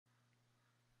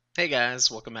Hey guys,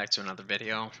 welcome back to another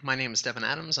video. My name is Devin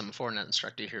Adams. I'm a Fortinet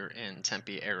instructor here in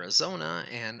Tempe, Arizona,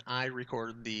 and I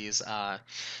record these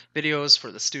videos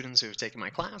for the students who have taken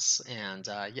my class. And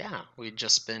yeah, we've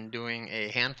just been doing a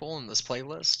handful in this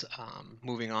playlist,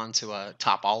 moving on to a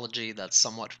topology that's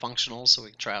somewhat functional so we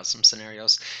can try out some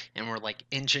scenarios, and we're like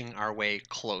inching our way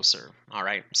closer. All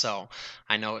right, so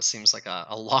I know it seems like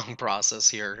a long process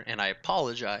here, and I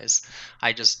apologize.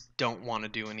 I just don't want to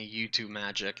do any YouTube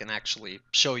magic and actually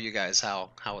show you guys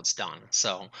how it's done.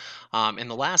 So, in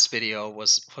the last video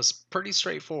was pretty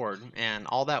straightforward, and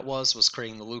all that was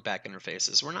creating the loopback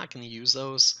interfaces. We're not going to use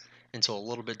those until a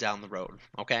little bit down the road,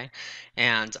 okay?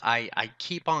 And I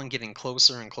keep on getting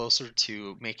closer and closer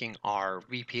to making our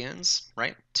VPNs,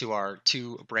 right, to our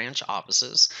two branch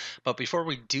offices. But before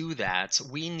we do that,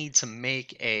 we need to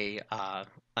make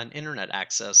an internet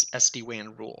access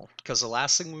SD-WAN rule, because the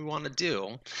last thing we want to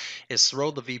do is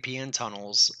throw the VPN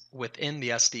tunnels within the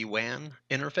SD-WAN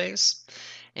interface.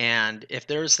 And if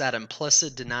there's that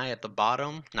implicit deny at the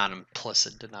bottom, not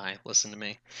implicit deny, listen to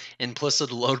me, implicit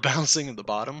load balancing at the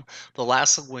bottom, the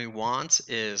last thing we want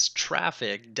is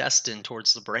traffic destined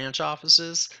towards the branch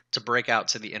offices to break out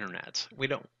to the internet. We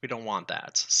don't want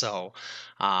that. So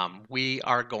we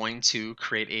are going to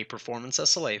create a performance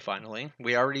SLA finally.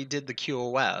 We already did the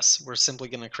QoS. We're simply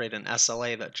going to create an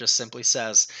SLA that just simply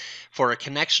says for a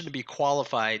connection to be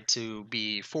qualified to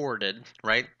be forwarded,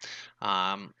 right?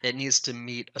 It needs to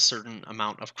meet a certain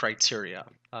amount of criteria,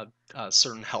 a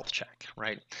certain health check,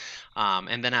 right?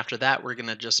 And then after that, we're going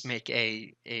to just make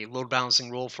a load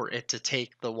balancing rule for it to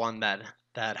take the one that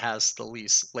has the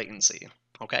least latency.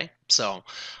 Okay, so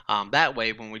that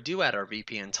way, when we do add our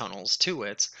VPN tunnels to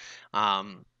it,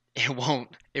 it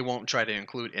won't try to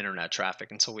include internet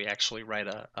traffic until we actually write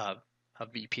a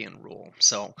VPN rule.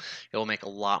 So it will make a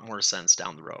lot more sense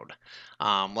down the road.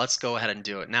 Let's go ahead and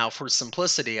do it. Now, for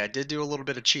simplicity, I did do a little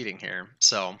bit of cheating here.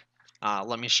 So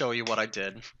let me show you what I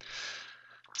did.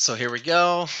 So here we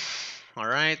go. All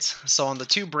right. So on the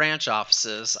two branch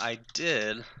offices, I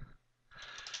did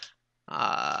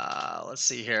let's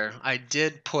see here. I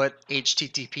did put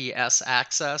HTTPS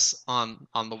access on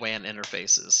the WAN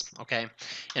interfaces. Okay,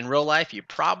 in real life, you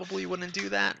probably wouldn't do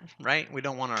that, right? We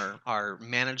don't want our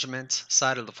management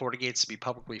side of the FortiGates to be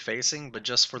publicly facing, but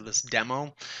just for this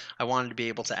demo, I wanted to be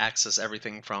able to access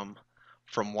everything from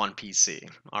one PC.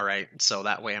 All right, so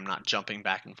that way I'm not jumping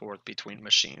back and forth between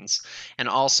machines. And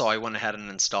also, I went ahead and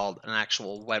installed an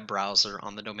actual web browser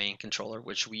on the domain controller,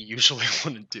 which we usually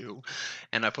wouldn't do,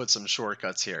 and I put some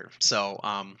shortcuts here. So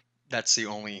that's the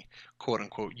only quote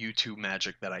unquote YouTube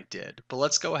magic that I did. But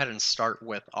let's go ahead and start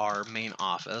with our main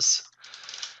office.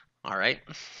 All right,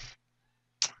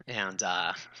 and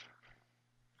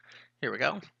here we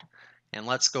go. And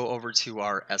let's go over to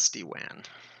our SD-WAN.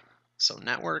 So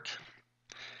network,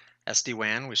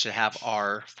 SD-WAN, we should have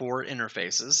our four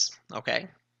interfaces. Okay,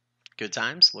 good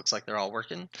times. Looks like they're all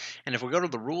working. And if we go to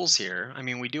the rules here, I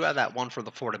mean, we do have that one for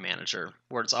the FortiManager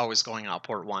where it's always going out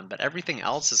port 1, but everything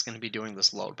else is going to be doing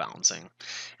this load balancing.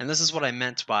 And this is what I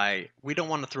meant by we don't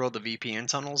want to throw the VPN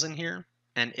tunnels in here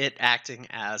and it acting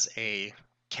as a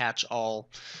catch-all,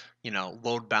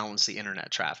 load balance the internet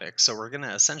traffic. So we're going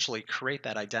to essentially create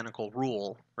that identical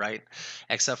rule, right?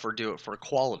 Except for do it for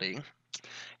quality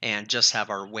and just have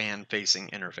our WAN facing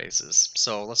interfaces.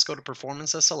 So let's go to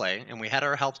performance SLA, and we had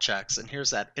our health checks, and here's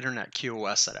that internet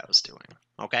QoS that I was doing.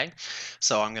 Okay,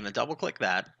 so I'm going to double click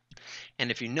that.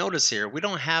 And if you notice here, we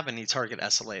don't have any target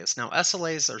SLAs. Now,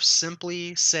 SLAs are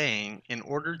simply saying in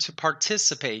order to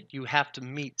participate, you have to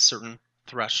meet certain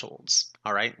thresholds.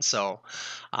 All right, so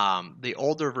the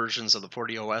older versions of the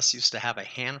FortiOS used to have a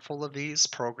handful of these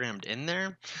programmed in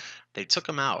there. They took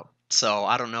them out. So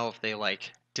I don't know if they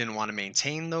didn't want to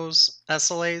maintain those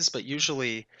SLAs, but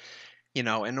usually, in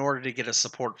order to get a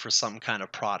support for some kind of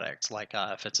product, like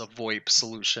if it's a VoIP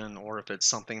solution or if it's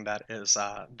something that is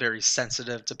very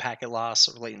sensitive to packet loss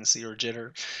or latency or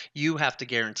jitter, you have to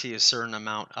guarantee a certain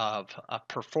amount of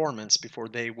performance before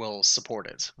they will support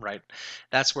it, right?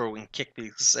 That's where we can kick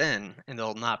these in and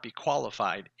they'll not be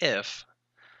qualified if,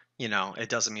 it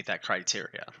doesn't meet that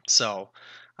criteria. So,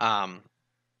 um,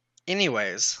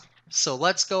 anyways, so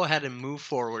let's go ahead and move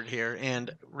forward here.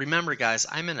 And remember, guys,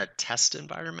 I'm in a test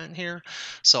environment here.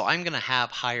 So I'm going to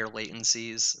have higher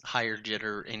latencies, higher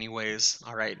jitter anyways.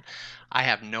 All right. I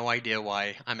have no idea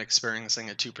why I'm experiencing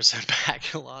a 2%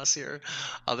 packet loss here,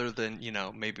 other than,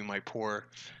 maybe my poor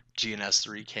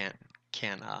GNS3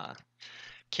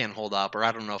 can't hold up, or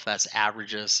I don't know if that's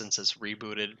averages since it's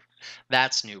rebooted.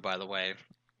 That's new, by the way.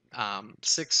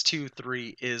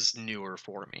 623 is newer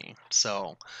for me.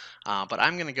 So, but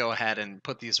I'm going to go ahead and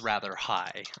put these rather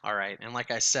high. All right. And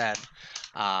like I said,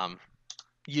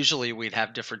 usually we'd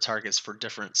have different targets for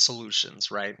different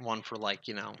solutions, right? One for like,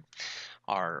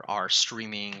 our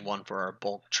streaming, one for our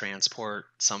bulk transport,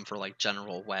 some for like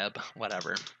general web,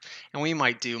 whatever. And we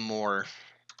might do more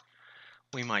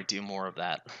of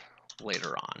that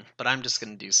later on, but I'm just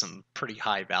going to do some pretty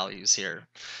high values here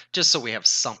just so we have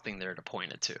something there to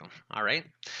point it to. All right,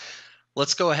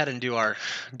 let's go ahead and do our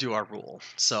rule.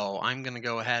 So I'm going to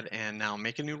go ahead and now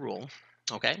make a new rule.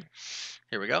 Okay,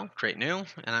 here we go, create new,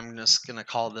 and I'm just going to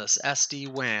call this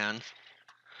SD-WAN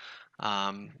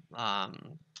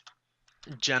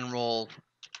general,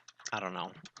 I don't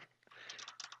know,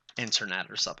 internet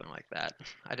or something like that.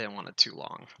 I didn't want it too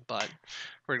long, but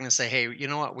we're going to say, hey, you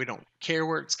know what? We don't care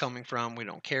where it's coming from. We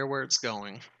don't care where it's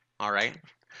going. All right.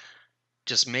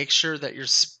 Just make sure that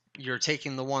you're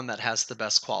taking the one that has the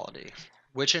best quality.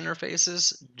 Which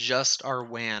interfaces? Just our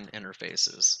WAN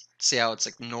interfaces. See how it's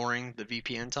ignoring the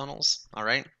VPN tunnels? All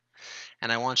right.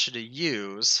 And I want you to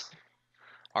use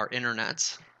our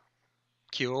internet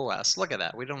QoS. Look at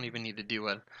that. We don't even need to do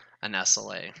an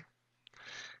SLA.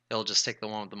 It'll just take the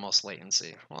one with the most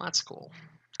latency. Well, that's cool.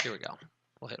 Here we go.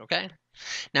 We'll hit OK.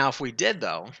 Now, if we did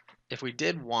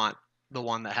want the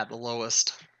one that had the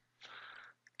lowest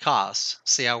cost,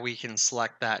 see how we can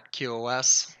select that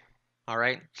QoS, all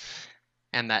right?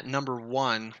 And that number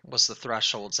 1 was the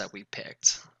thresholds that we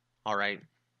picked, all right?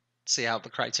 See how the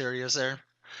criteria is there?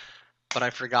 But I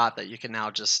forgot that you can now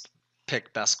just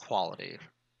pick best quality,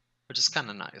 which is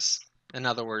kind of nice. In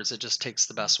other words, it just takes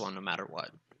the best one no matter what.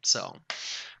 So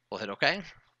we'll hit OK.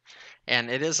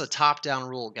 And it is a top-down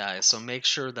rule, guys, so make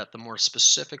sure that the more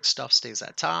specific stuff stays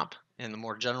at top and the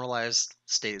more generalized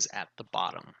stays at the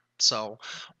bottom. So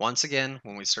once again,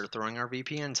 when we start throwing our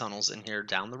VPN tunnels in here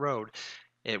down the road,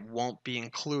 it won't be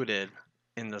included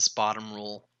in this bottom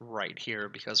rule right here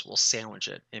because we'll sandwich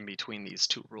it in between these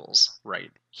two rules right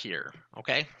here.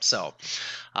 Okay, so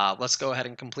let's go ahead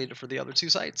and complete it for the other two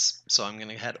sites. So I'm going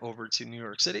to head over to New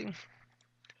York City.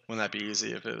 Wouldn't that be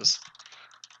easy if it was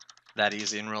that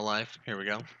easy in real life? Here we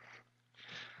go.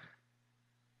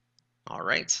 All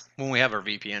right, when we have our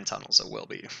VPN tunnels, it will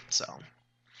be. So,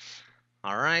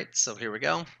 all right, so here we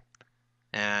go.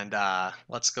 And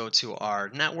let's go to our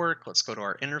network. Let's go to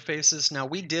our interfaces. Now,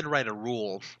 we did write a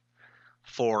rule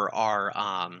for our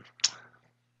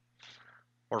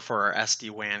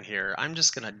SD-WAN here. I'm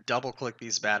just going to double click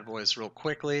these bad boys real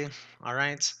quickly. All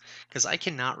right, because I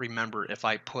cannot remember if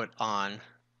I put on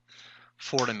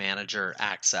FortiManager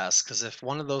access, because if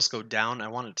one of those go down, I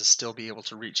want it to still be able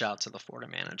to reach out to the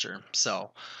FortiManager. So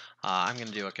I'm going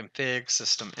to do a config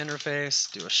system interface,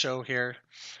 do a show here,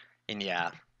 and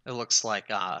yeah, it looks like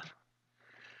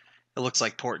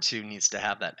port 2 needs to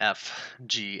have that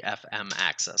fgfm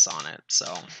access on it.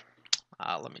 So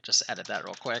let me just edit that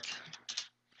real quick.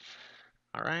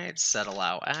 All right, set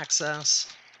allow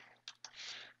access,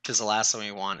 because the last thing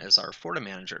we want is our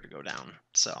FortiManager to go down.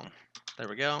 So there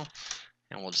we go.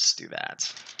 And we'll just do that.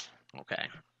 Okay,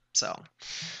 so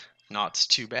not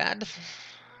too bad.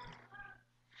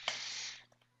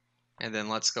 And then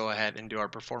let's go ahead and do our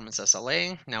performance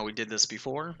SLA. Now, we did this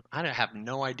before. I have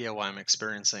no idea why I'm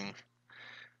experiencing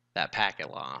that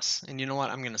packet loss. And you know what?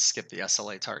 I'm going to skip the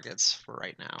SLA targets for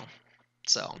right now.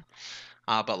 So,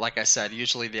 but like I said,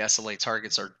 usually the SLA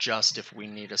targets are just if we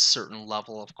need a certain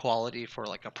level of quality for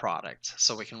like a product.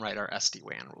 So we can write our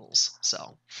SD-WAN rules.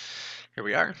 So here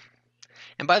we are.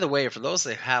 And by the way, for those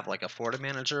that have like a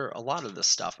FortiManager, a lot of this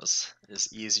stuff is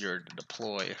easier to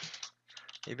deploy.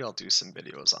 Maybe I'll do some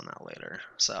videos on that later.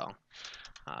 So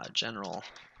general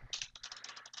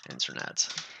internet.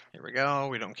 Here we go.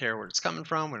 We don't care where it's coming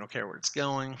from. We don't care where it's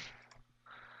going.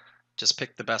 Just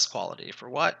pick the best quality for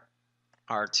what?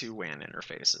 Our two WAN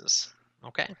interfaces.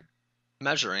 Okay.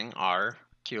 Measuring our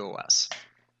QoS.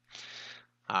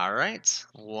 All right.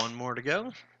 One more to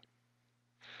go.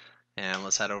 And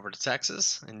let's head over to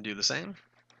Texas and do the same.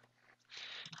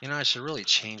 You know, I should really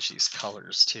change these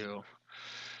colors too.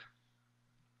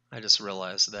 I just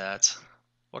realized that.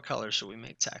 What color should we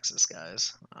make Texas,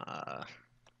 guys?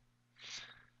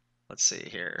 Let's see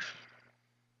here.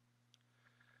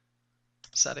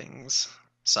 Settings.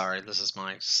 Sorry, this is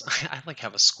my... I like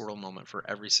have a squirrel moment for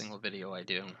every single video I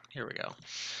do. Here we go.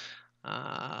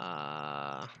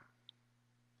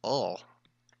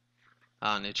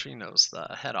 Neutrino's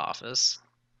the head office.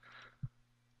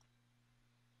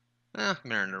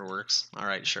 Mariner works. All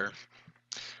right, sure.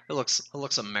 It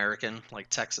looks American, like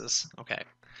Texas. Okay,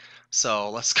 so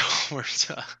let's go over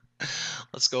to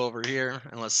let's go over here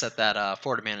and let's set that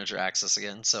FortiManager access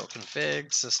again. So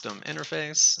config system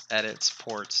interface, edit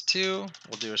port 2,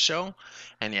 we'll do a show.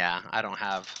 And yeah, I don't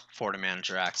have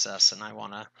FortiManager access and I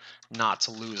want to not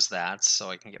to lose that so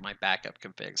I can get my backup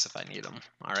configs if I need them.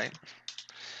 All right,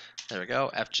 there we go,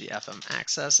 fgfm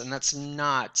access. And that's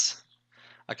not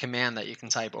a command that you can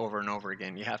type over and over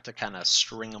again. You have to kind of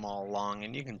string them all along,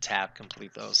 and you can tab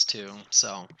complete those too.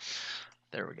 So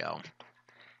there we go.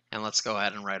 And let's go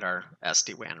ahead and write our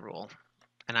SD-WAN rule.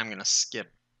 And I'm going to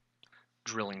skip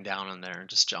drilling down in there and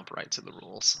just jump right to the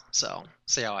rules. So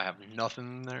see how I have nothing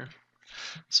in there?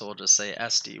 So we'll just say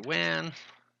SD-WAN,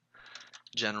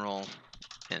 general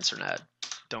internet.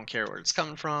 Don't care where it's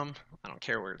coming from. I don't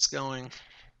care where it's going.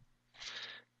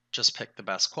 Just pick the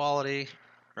best quality,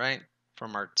 right?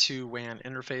 From our two WAN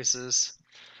interfaces,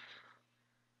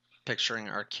 picturing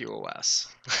our QoS.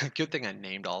 Good thing I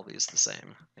named all these the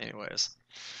same. Anyways,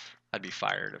 I'd be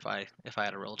fired if I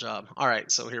had a real job. All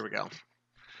right, so here we go.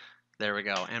 There we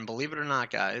go. And believe it or not,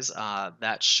 guys,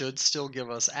 that should still give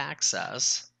us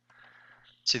access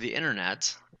to the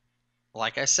internet.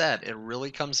 Like I said, it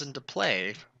really comes into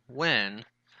play when,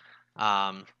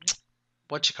 when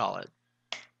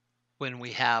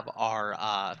we have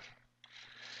our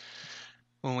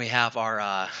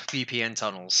VPN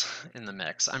tunnels in the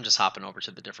mix. I'm just hopping over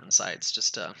to the different sites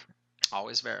just to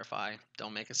always verify.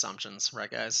 Don't make assumptions, right,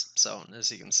 guys? So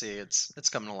as you can see, it's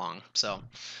coming along. So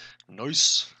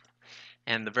nice.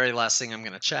 And the very last thing I'm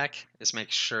going to check is make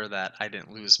sure that I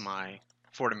didn't lose my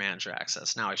FortiManager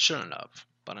access. Now I shouldn't have,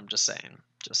 but I'm just saying,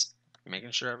 just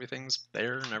making sure everything's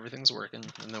there and everything's working,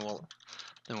 and then we'll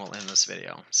end this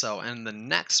video. So in the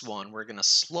next one, we're going to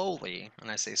slowly, and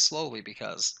I say slowly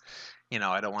because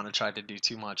I don't want to try to do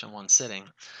too much in one sitting,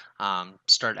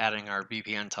 start adding our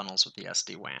VPN tunnels with the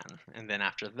SD-WAN. And then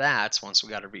after that, once we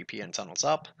got our VPN tunnels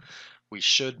up, we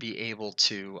should be able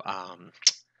to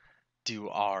do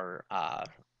our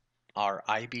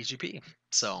iBGP.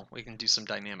 So we can do some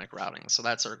dynamic routing. So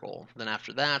that's our goal. Then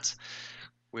after that,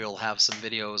 we'll have some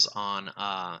videos on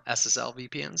SSL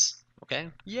VPNs. Okay,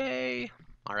 yay!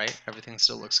 All right, everything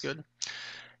still looks good.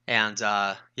 And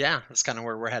yeah, that's kind of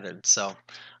where we're headed. So,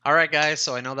 all right, guys.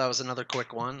 So I know that was another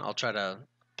quick one. I'll try to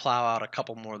plow out a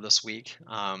couple more this week.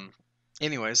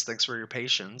 Anyways, thanks for your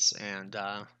patience, and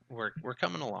we're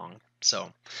coming along.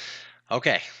 So,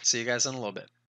 okay, see you guys in a little bit.